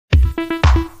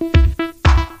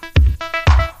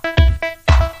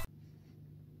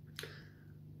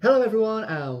everyone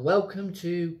and welcome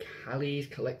to Callie's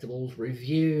Collectibles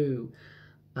Review.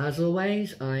 As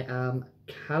always, I am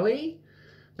Callie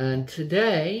and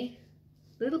today,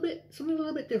 something a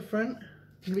little bit different. I'm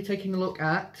going to be taking a look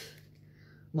at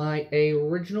my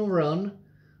original run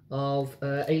of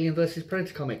Alien vs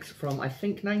Predator comics from I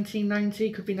think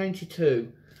 1990, could be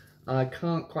 92. I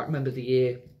can't quite remember the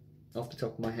year off the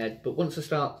top of my head, but once I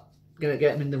start going to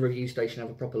get them in the review station,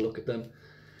 have a proper look at them,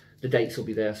 the dates will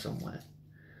be there somewhere.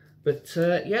 But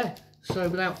yeah, so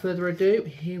without further ado,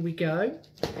 here we go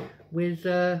with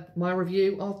my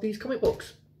review of these comic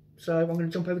books. So I'm going to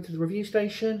jump over to the review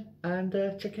station and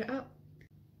check it out.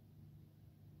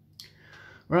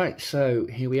 Right, so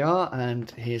here we are, and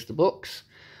here's the books.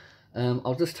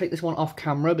 I'll just take this one off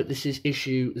camera, but this is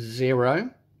issue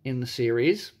 0 in the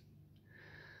series.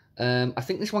 I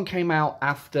think this one came out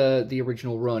after the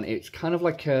original run. It's kind of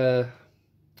like a...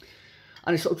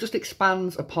 and it sort of just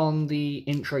expands upon the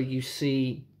intro you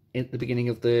see at the beginning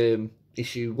of the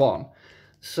issue 1.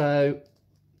 So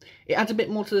it adds a bit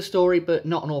more to the story, but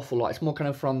not an awful lot. It's more kind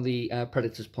of from the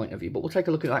Predator's point of view. But we'll take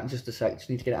a look at that in just a sec.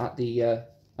 Just need to get it out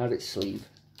of its sleeve.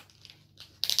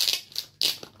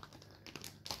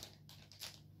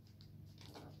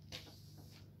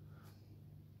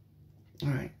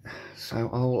 Alright, so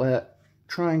I'll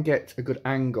try and get a good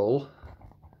angle.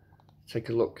 Take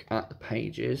a look at the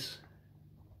pages.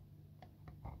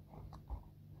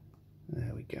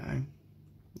 There we go.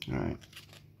 All right.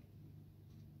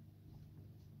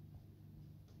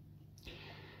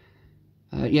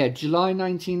 Yeah, July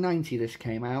 1990 this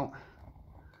came out.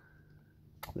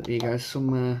 But there you go,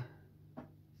 some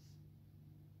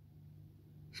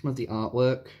of the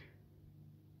artwork.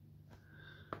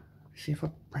 See if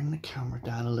I bring the camera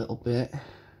down a little bit.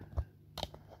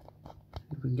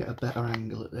 If we can get a better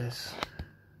angle at this.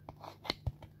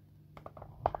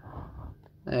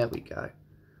 There we go.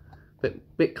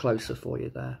 Bit closer for you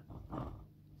there.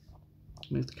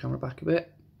 Move the camera back a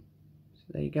bit. So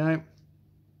there you go.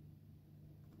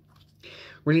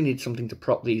 Really need something to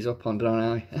prop these up on, don't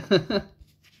I? There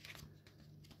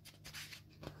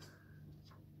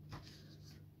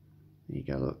you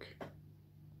go, look.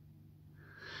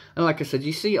 And like I said,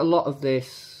 you see a lot of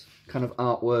this kind of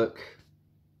artwork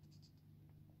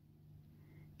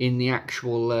in the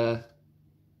actual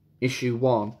issue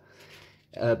 1.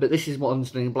 But this is what I'm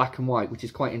doing in black and white, which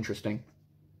is quite interesting.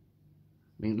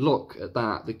 I mean, look at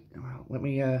that. Let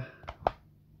me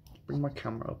bring my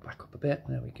camera back up a bit.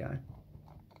 There we go.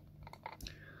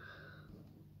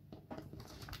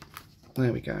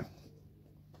 There we go.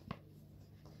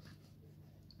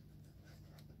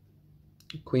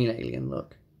 Queen Alien,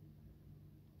 look.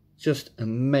 Just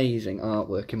amazing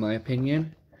artwork, in my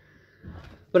opinion.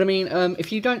 But I mean,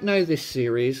 if you don't know this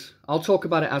series, I'll talk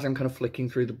about it as I'm kind of flicking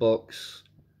through the books,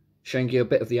 showing you a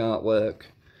bit of the artwork.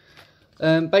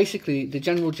 Basically, the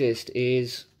general gist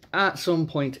is, at some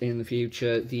point in the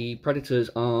future, the Predators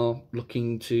are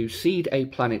looking to seed a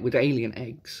planet with alien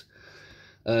eggs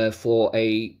for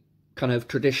a kind of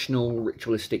traditional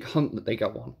ritualistic hunt that they go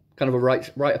on. Kind of a rite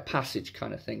of passage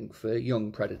kind of thing for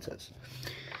young Predators.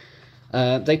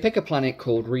 They pick a planet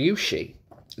called Ryushi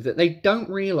that they don't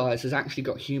realise has actually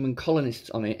got human colonists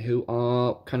on it who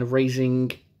are kind of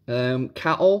raising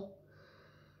cattle.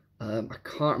 I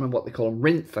can't remember what they call them.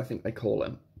 Rinth, I think they call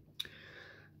them.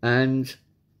 And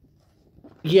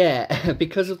yeah,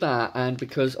 because of that and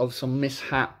because of some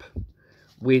mishap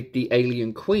with the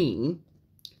alien queen,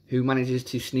 who manages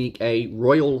to sneak a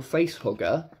royal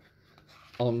facehugger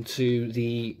onto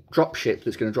the dropship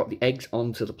that's going to drop the eggs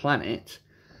onto the planet,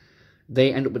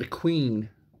 they end up with a queen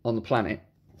on the planet.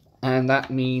 And that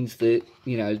means that,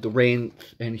 you know, the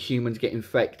Rinth and humans get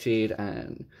infected,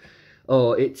 and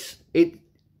oh, it's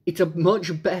a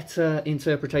much better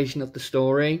interpretation of the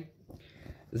story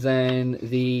than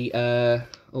the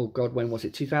oh god, when was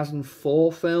it?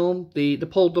 2004 film, the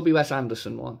Paul W.S.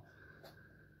 Anderson one.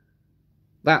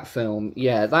 That film,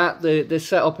 yeah, the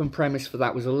setup and premise for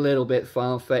that was a little bit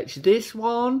far-fetched. This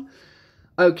one,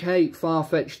 okay,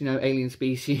 far-fetched, you know, alien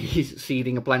species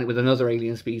seeding a planet with another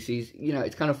alien species. You know,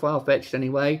 it's kind of far-fetched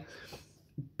anyway,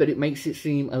 but it makes it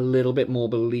seem a little bit more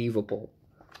believable.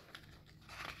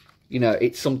 You know,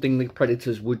 it's something the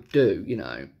Predators would do, you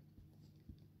know.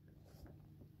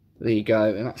 There you go,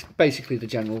 and that's basically the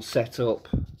general setup.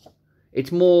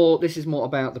 This is more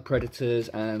about the Predators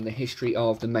and the history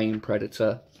of the main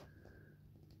Predator.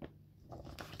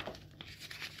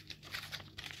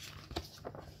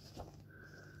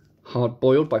 Hard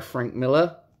Boiled by Frank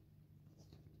Miller.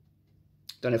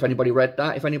 Don't know if anybody read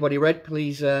that. If anybody read,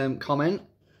 please comment.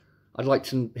 I'd like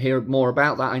to hear more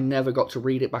about that. I never got to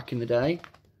read it back in the day.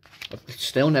 I've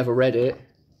still never read it.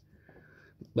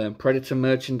 Predator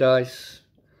merchandise.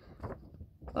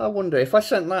 I wonder, if I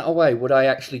sent that away, would I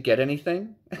actually get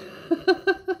anything?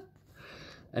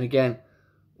 And again,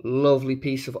 lovely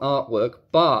piece of artwork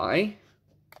by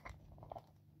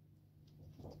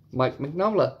Mike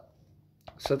Mignola.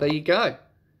 So there you go.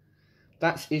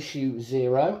 That's issue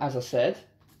 0, as I said.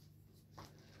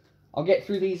 I'll get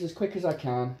through these as quick as I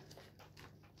can.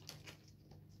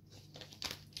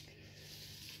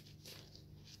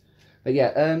 But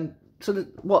yeah, so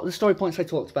the story points I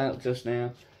talked about just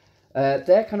now,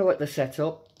 they're kind of like the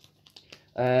setup.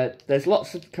 There's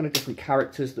lots of kind of different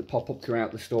characters that pop up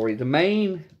throughout the story. The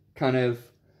main kind of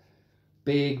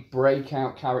big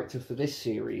breakout character for this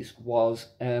series was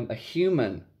a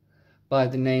human by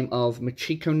the name of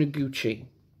Michiko Noguchi.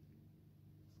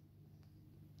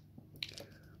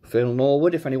 Phil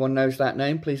Norwood, if anyone knows that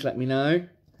name, please let me know.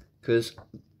 Because,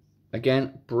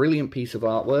 again, brilliant piece of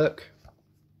artwork.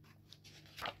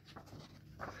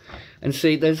 And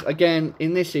see, there's, again,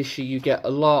 in this issue, you get a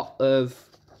lot of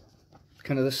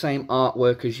kind of the same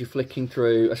artwork as you're flicking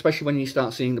through, especially when you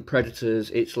start seeing the Predators.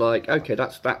 It's like, okay,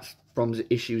 that's from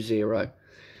issue 0.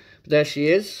 But there she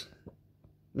is,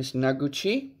 Miss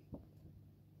Noguchi.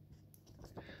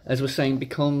 As we're saying,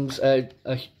 becomes a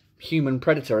human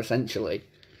predator, essentially.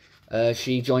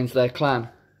 She joins their clan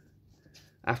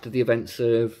after the events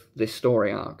of this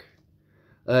story arc.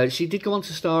 She did go on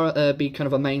to be kind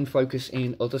of a main focus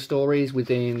in other stories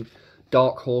within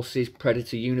Dark Horse's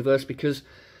Predator universe, because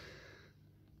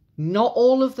not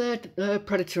all of their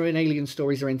Predator and Alien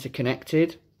stories are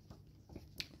interconnected,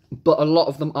 but a lot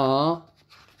of them are.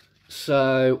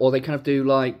 So, or they kind of do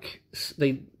like,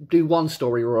 they do one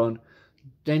story run,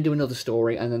 then do another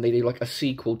story, and then they do like a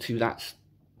sequel to that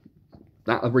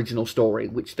original story,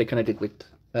 which they kind of did with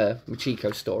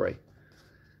Michiko's story.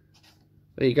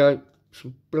 There you go.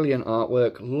 Some brilliant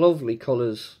artwork, lovely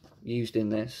colours used in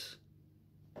this.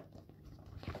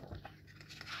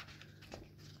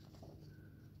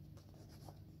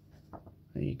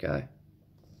 There you go.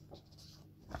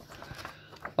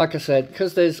 Like I said,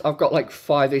 because I've got like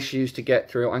 5 issues to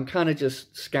get through, I'm kind of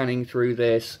just scanning through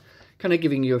this, kind of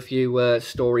giving you a few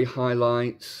story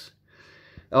highlights.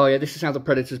 Oh yeah, this is how the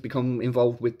Predators become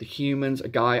involved with the humans. A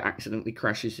guy accidentally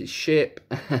crashes his ship,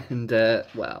 and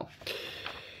well,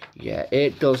 yeah,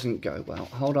 it doesn't go well.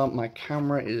 Hold on, my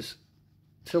camera is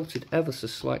tilted ever so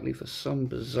slightly for some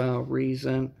bizarre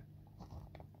reason.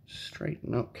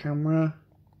 Straighten up, camera.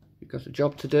 You've got a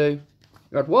job to do.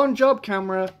 You've got one job,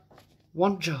 camera.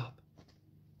 One job.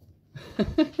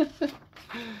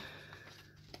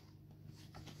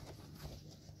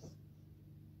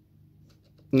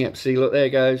 Yep, see, look, there it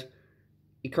goes.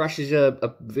 He crashes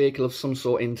a vehicle of some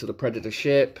sort into the Predator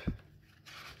ship.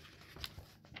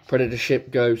 Predator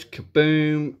ship goes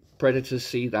kaboom. Predators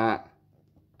see that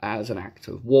as an act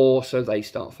of war, so they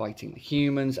start fighting the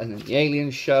humans, and then the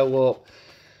aliens show up.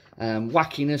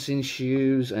 Wackiness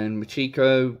ensues, and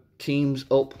Michiko teams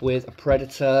up with a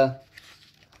Predator.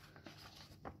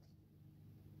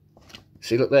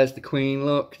 See, look, there's the queen,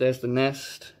 look, there's the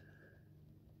nest.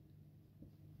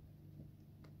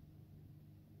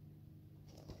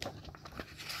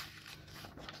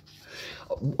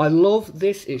 I love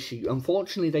this issue.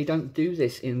 Unfortunately, they don't do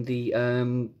this in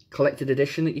the collected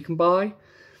edition that you can buy.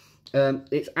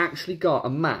 It's actually got a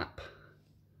map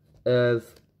of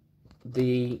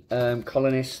the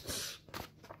colonists,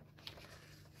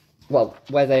 well,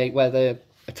 where they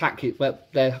attack it, where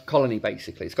their colony,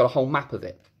 basically. It's got a whole map of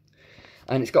it,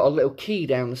 and it's got a little key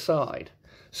down the side.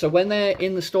 So when they're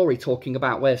in the story talking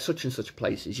about where such and such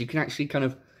place is, you can actually kind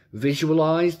of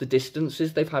visualize the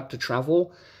distances they've had to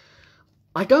travel.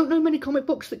 I don't know many comic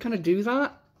books that kind of do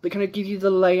that. They kind of give you the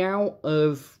layout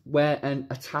of where an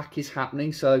attack is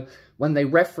happening. So when they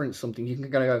reference something, you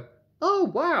can kind of go, oh,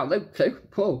 wow,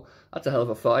 whoa, that's a hell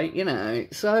of a fight, you know.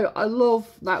 So I love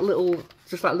that little,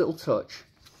 just that little touch.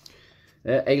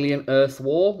 Alien Earth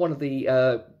War, one of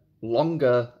the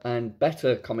longer and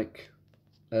better comic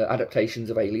adaptations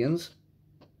of Aliens.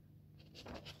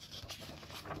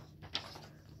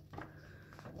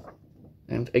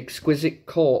 And Exquisite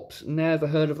Corpse, never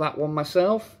heard of that one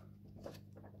myself.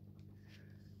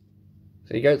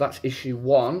 There you go, that's issue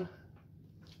 1.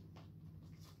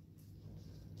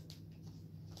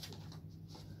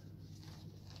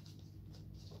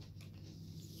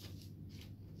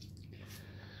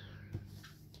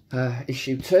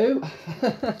 Issue 2.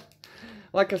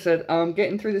 Like I said, I'm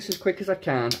getting through this as quick as I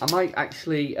can. I might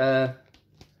actually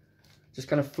just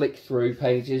kind of flick through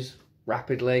pages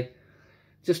rapidly,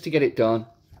 just to get it done.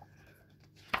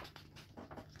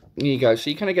 There you go. So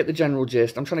you kind of get the general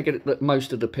gist. I'm trying to get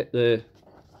most of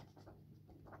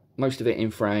it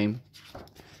in frame.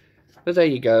 But there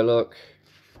you go, look.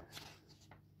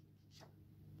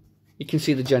 You can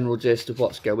see the general gist of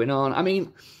what's going on. I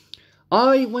mean,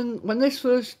 when this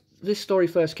story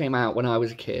first came out when I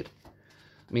was a kid,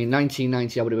 I mean,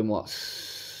 1990, I would have been, what,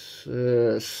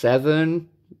 7?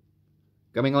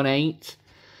 Going on 8?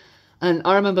 And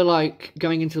I remember, like,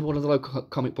 going into one of the local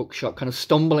comic book shop, kind of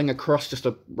stumbling across just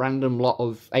a random lot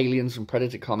of Aliens and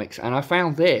Predator comics, and I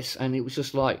found this, and it was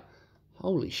just like,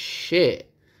 holy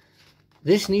shit,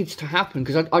 this needs to happen,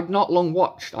 because I'd not long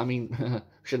watched, I mean,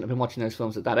 shouldn't have been watching those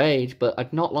films at that age, but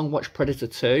I'd not long watched Predator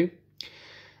 2,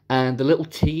 and the little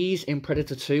tease in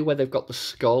Predator 2 where they've got the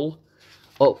skull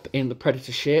up in the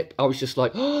Predator ship, I was just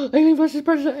like, oh, Alien vs.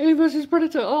 Predator, Alien vs.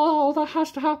 Predator, oh, that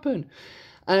has to happen.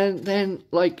 And then,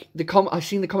 like, I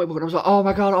seen the comic book and I was like, oh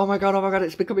my god, oh my god, oh my god,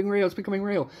 it's becoming real, it's becoming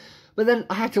real. But then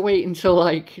I had to wait until,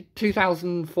 like,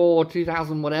 2004,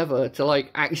 2000 whatever, to,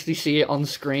 like, actually see it on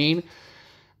screen.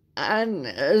 And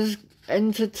as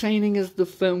entertaining as the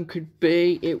film could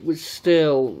be, it was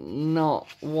still not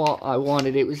what I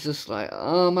wanted. It was just like,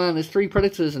 oh man, there's 3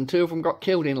 predators and 2 of them got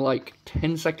killed in, like,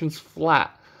 10 seconds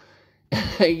flat.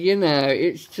 You know,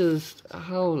 it's just,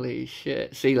 holy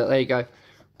shit. See, look, there you go.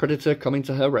 Predator coming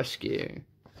to her rescue.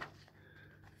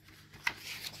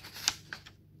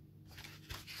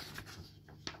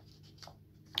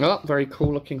 Oh, very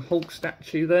cool looking Hulk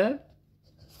statue there.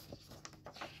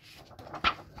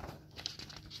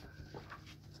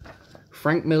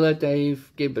 Frank Miller,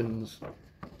 Dave Gibbons.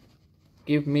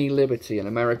 Give me liberty, an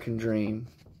American dream.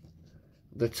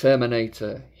 The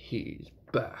Terminator, he's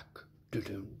back.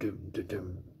 Do-dum, dum,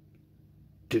 da-dum.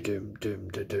 Do-dum, dum,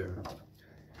 da-dum.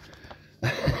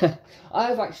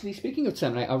 I've actually, speaking of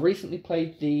Terminator, I've recently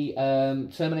played the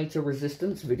Terminator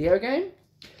Resistance video game.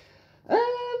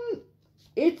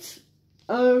 It's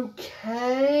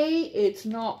okay. It's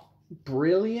not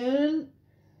brilliant.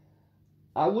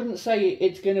 I wouldn't say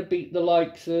it's going to beat the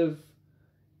likes of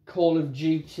Call of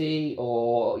Duty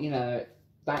or, you know,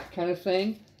 that kind of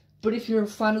thing. But if you're a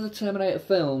fan of the Terminator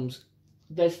films,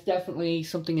 there's definitely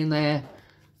something in there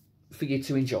for you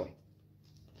to enjoy.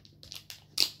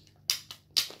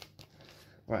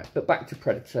 Right, but back to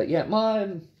Predator. Yeah,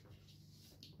 my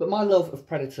love of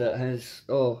Predator has,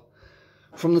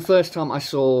 from the first time I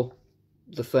saw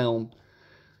the film,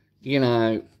 you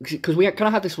know, because we kind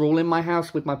of had this rule in my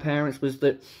house with my parents, was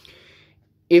that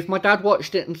if my dad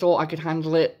watched it and thought I could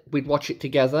handle it, we'd watch it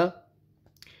together.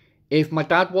 If my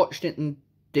dad watched it and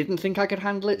didn't think I could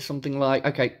handle it, something like,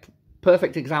 okay,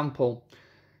 perfect example,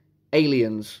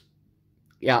 Aliens.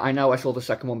 Yeah, I know I saw the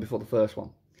second one before the first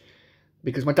one.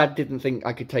 Because my dad didn't think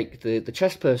I could take the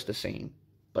chestburster scene.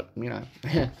 But, you know.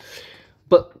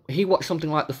 But he watched something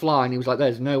like The Fly and he was like,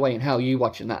 there's no way in hell you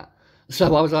watching that.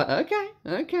 So I was like, okay,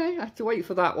 I have to wait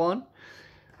for that one.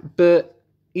 But,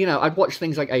 you know, I'd watch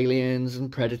things like Aliens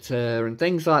and Predator and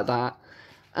things like that.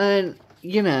 And,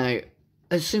 you know,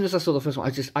 as soon as I saw the first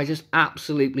one, I just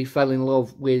absolutely fell in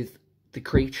love with the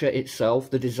creature itself,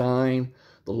 the design,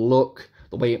 the look,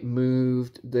 the way it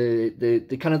moved,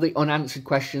 the kind of the unanswered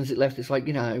questions it left. It's like,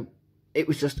 you know, it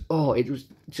was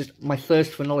just, my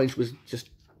thirst for knowledge was just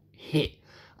hit.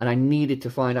 And I needed to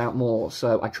find out more.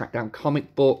 So I tracked down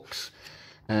comic books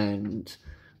and,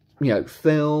 you know,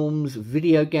 films,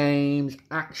 video games,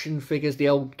 action figures, the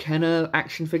old Kenner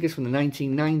action figures from the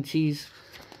 1990s.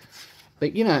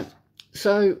 But, you know,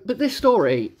 so, but this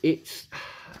story, it's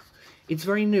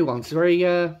very nuanced, very,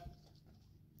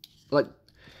 like,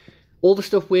 all the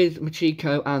stuff with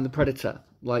Machiko and the Predator,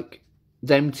 like,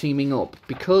 them teaming up,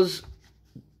 because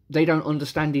they don't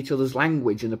understand each other's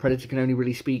language, and the Predator can only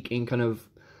really speak in kind of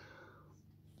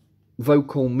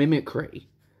vocal mimicry.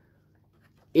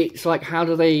 It's like, how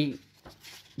do they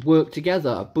work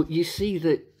together? But you see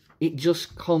that it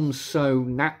just comes so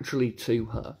naturally to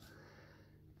her.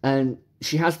 And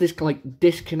she has this, like,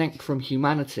 disconnect from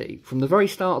humanity. From the very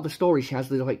start of the story, she has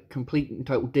this, like, complete and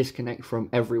total disconnect from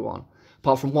everyone.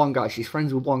 Apart from one guy, she's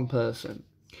friends with one person.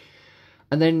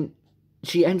 And then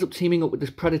she ends up teaming up with this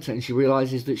Predator, and she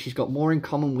realises that she's got more in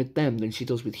common with them than she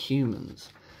does with humans.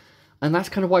 And that's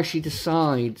kind of why she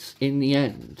decides, in the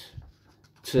end,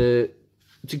 to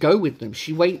go with them.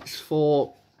 She waits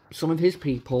for some of his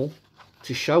people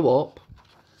to show up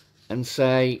and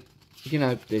say, you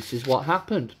know, this is what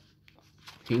happened.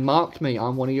 He marked me.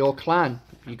 I'm one of your clan.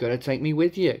 You got to take me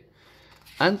with you.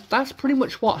 And that's pretty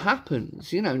much what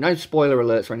happens. You know, no spoiler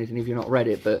alerts or anything if you've not read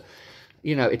it. But,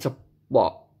 you know, it's a,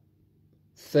 what,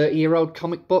 30-year-old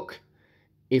comic book?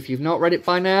 If you've not read it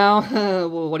by now,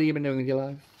 well, what have you been doing with your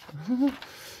life?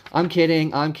 I'm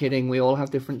kidding. We all have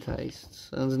different tastes.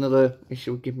 There's another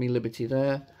issue with Give Me Liberty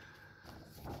there.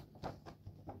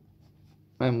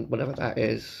 Whatever that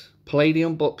is.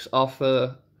 Palladium books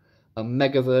offer a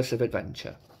megaverse of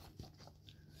adventure.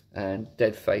 And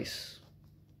dead face.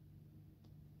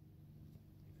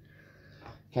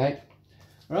 Okay.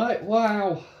 Right,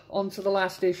 wow. On to the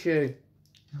last issue.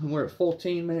 We're at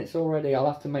 14 minutes already. I'll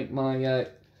have to make my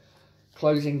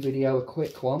closing video a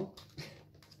quick one.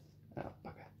 Oh,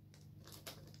 bugger.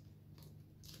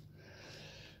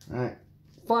 Right.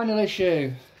 Final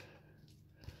issue.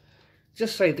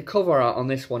 Just say the cover art on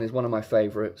this one is one of my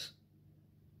favourites.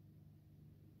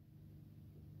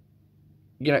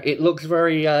 You know, it looks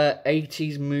very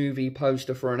 80s movie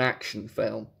poster for an action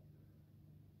film.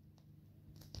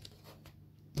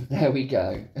 There we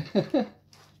go.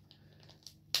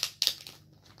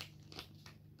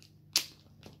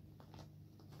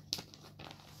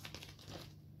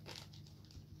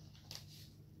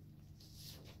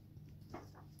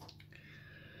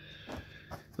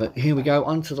 But here we go,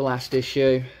 on to the last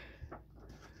issue.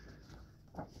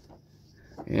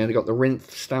 Yeah, they got the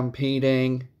Rinth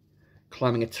stampeding,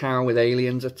 climbing a tower with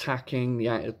aliens attacking,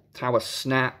 the tower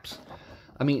snaps.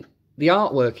 I mean, the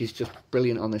artwork is just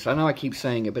brilliant on this. I know I keep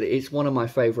saying it, but it's one of my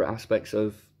favourite aspects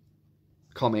of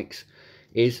comics.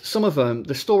 Is some of them,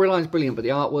 the storyline's brilliant, but the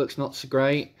artwork's not so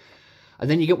great. And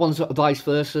then you get ones that are vice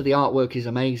versa. The artwork is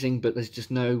amazing, but there's just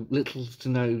little to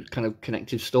no kind of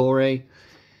connective story.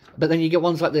 But then you get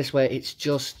ones like this where it's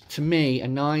just, to me, a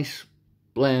nice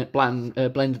blend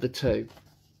of the two.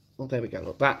 Well, there we go.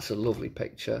 Look, that's a lovely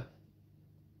picture.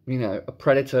 You know, a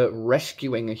predator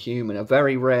rescuing a human, a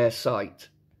very rare sight.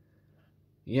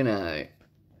 You know,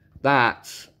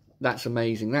 that's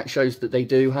amazing. That shows that they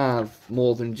do have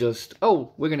more than just,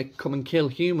 oh, we're going to come and kill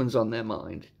humans on their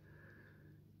mind.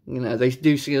 You know, they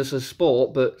do see us as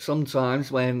sport, but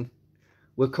sometimes when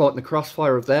we're caught in the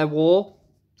crossfire of their war,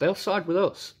 they'll side with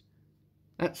us.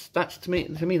 That's to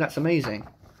me that's amazing.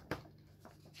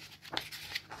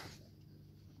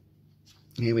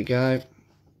 Here we go.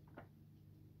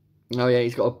 Oh yeah,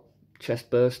 he's got a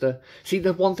chest burster. See,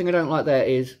 the one thing I don't like there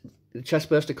is the chest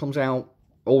burster comes out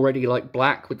already like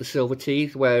black with the silver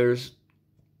teeth, whereas,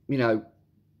 you know,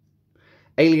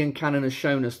 Alien canon has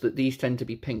shown us that these tend to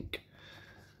be pink.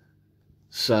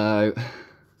 So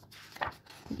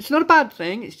it's not a bad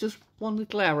thing, it's just one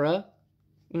little error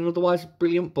in an otherwise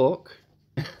brilliant book.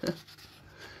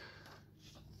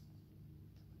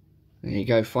 There you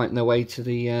go, fighting their way to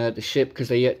the ship, because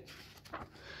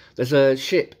there's a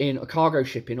cargo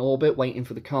ship in orbit waiting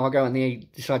for the cargo, and they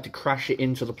decide to crash it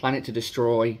into the planet to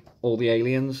destroy all the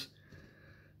aliens.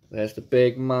 There's the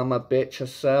big mama bitch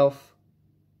herself.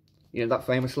 You know that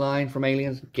famous line from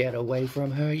Aliens? Get away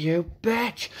from her, you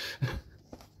bitch!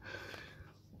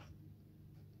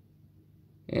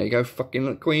 There you go, fucking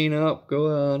the queen up,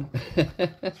 go on.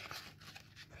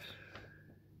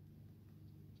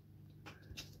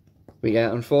 But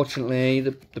yeah, unfortunately,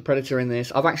 the Predator in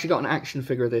this, I've actually got an action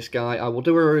figure of this guy. I will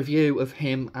do a review of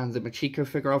him and the Machiko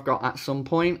figure I've got at some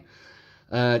point.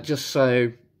 Just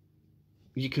so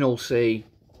you can all see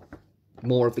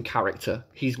more of the character.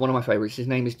 He's one of my favourites. His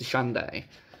name is Deshande.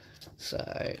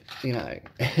 So, you know.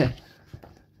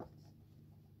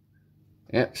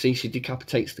 Yep, see, she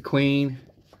decapitates the queen.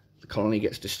 The colony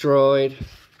gets destroyed.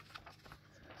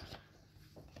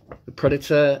 The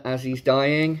Predator, as he's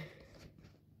dying,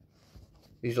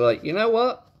 he's like, you know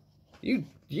what? You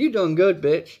done good,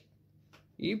 bitch.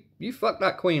 You fucked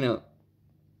that queen up.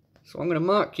 So I'm gonna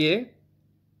mark you.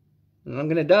 And I'm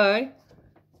gonna die.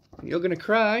 And you're gonna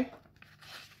cry.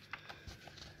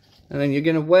 And then you're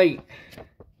gonna wait.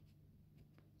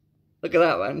 Look at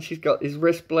that, man. She's got his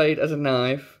wrist blade as a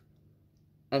knife.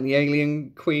 And the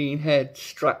alien queen head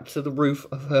strapped to the roof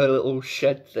of her little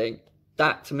shed thing.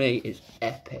 That, to me, is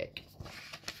epic.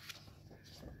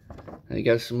 There you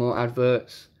go, some more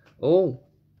adverts. Oh,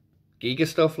 Giga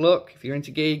stuff, look, if you're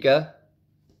into Giga.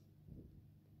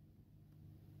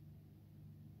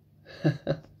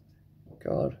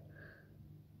 God.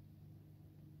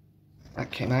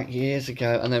 That came out years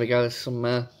ago. And there we go, there's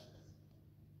some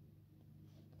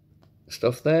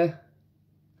stuff there.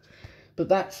 But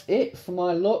that's it for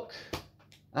my look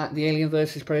at the Alien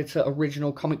vs Predator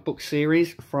original comic book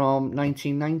series from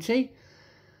 1990.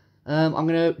 I'm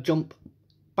going to jump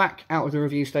back out of the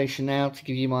review station now to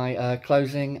give you my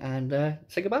closing and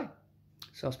say goodbye.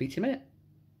 So I'll speak to you in a minute.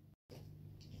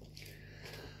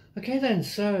 Okay then,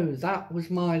 so that was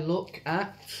my look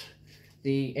at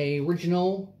the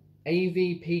original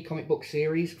AvP comic book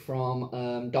series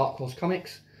from Dark Horse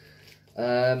Comics.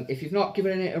 If you've not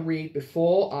given it a read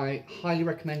before, I highly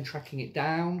recommend tracking it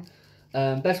down.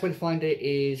 Best way to find it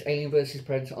is Alien vs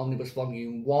Predator Omnibus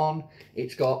Volume 1.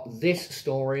 It's got this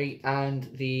story and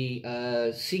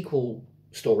the sequel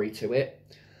story to it.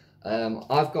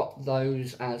 I've got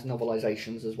those as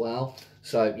novelizations as well.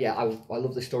 So yeah, I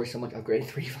love this story so much, I've graded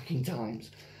 3 fucking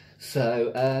times.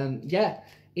 So yeah,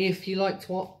 if you liked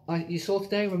what you saw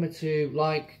today, remember to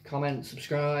like, comment,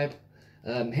 subscribe,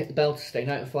 hit the bell to stay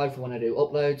notified for when I do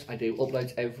uploads. I do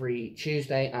uploads every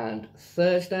Tuesday and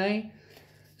Thursday.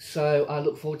 So I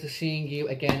look forward to seeing you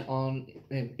again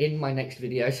in my next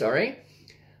video, sorry.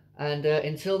 And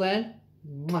until then,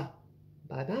 bye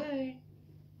bye.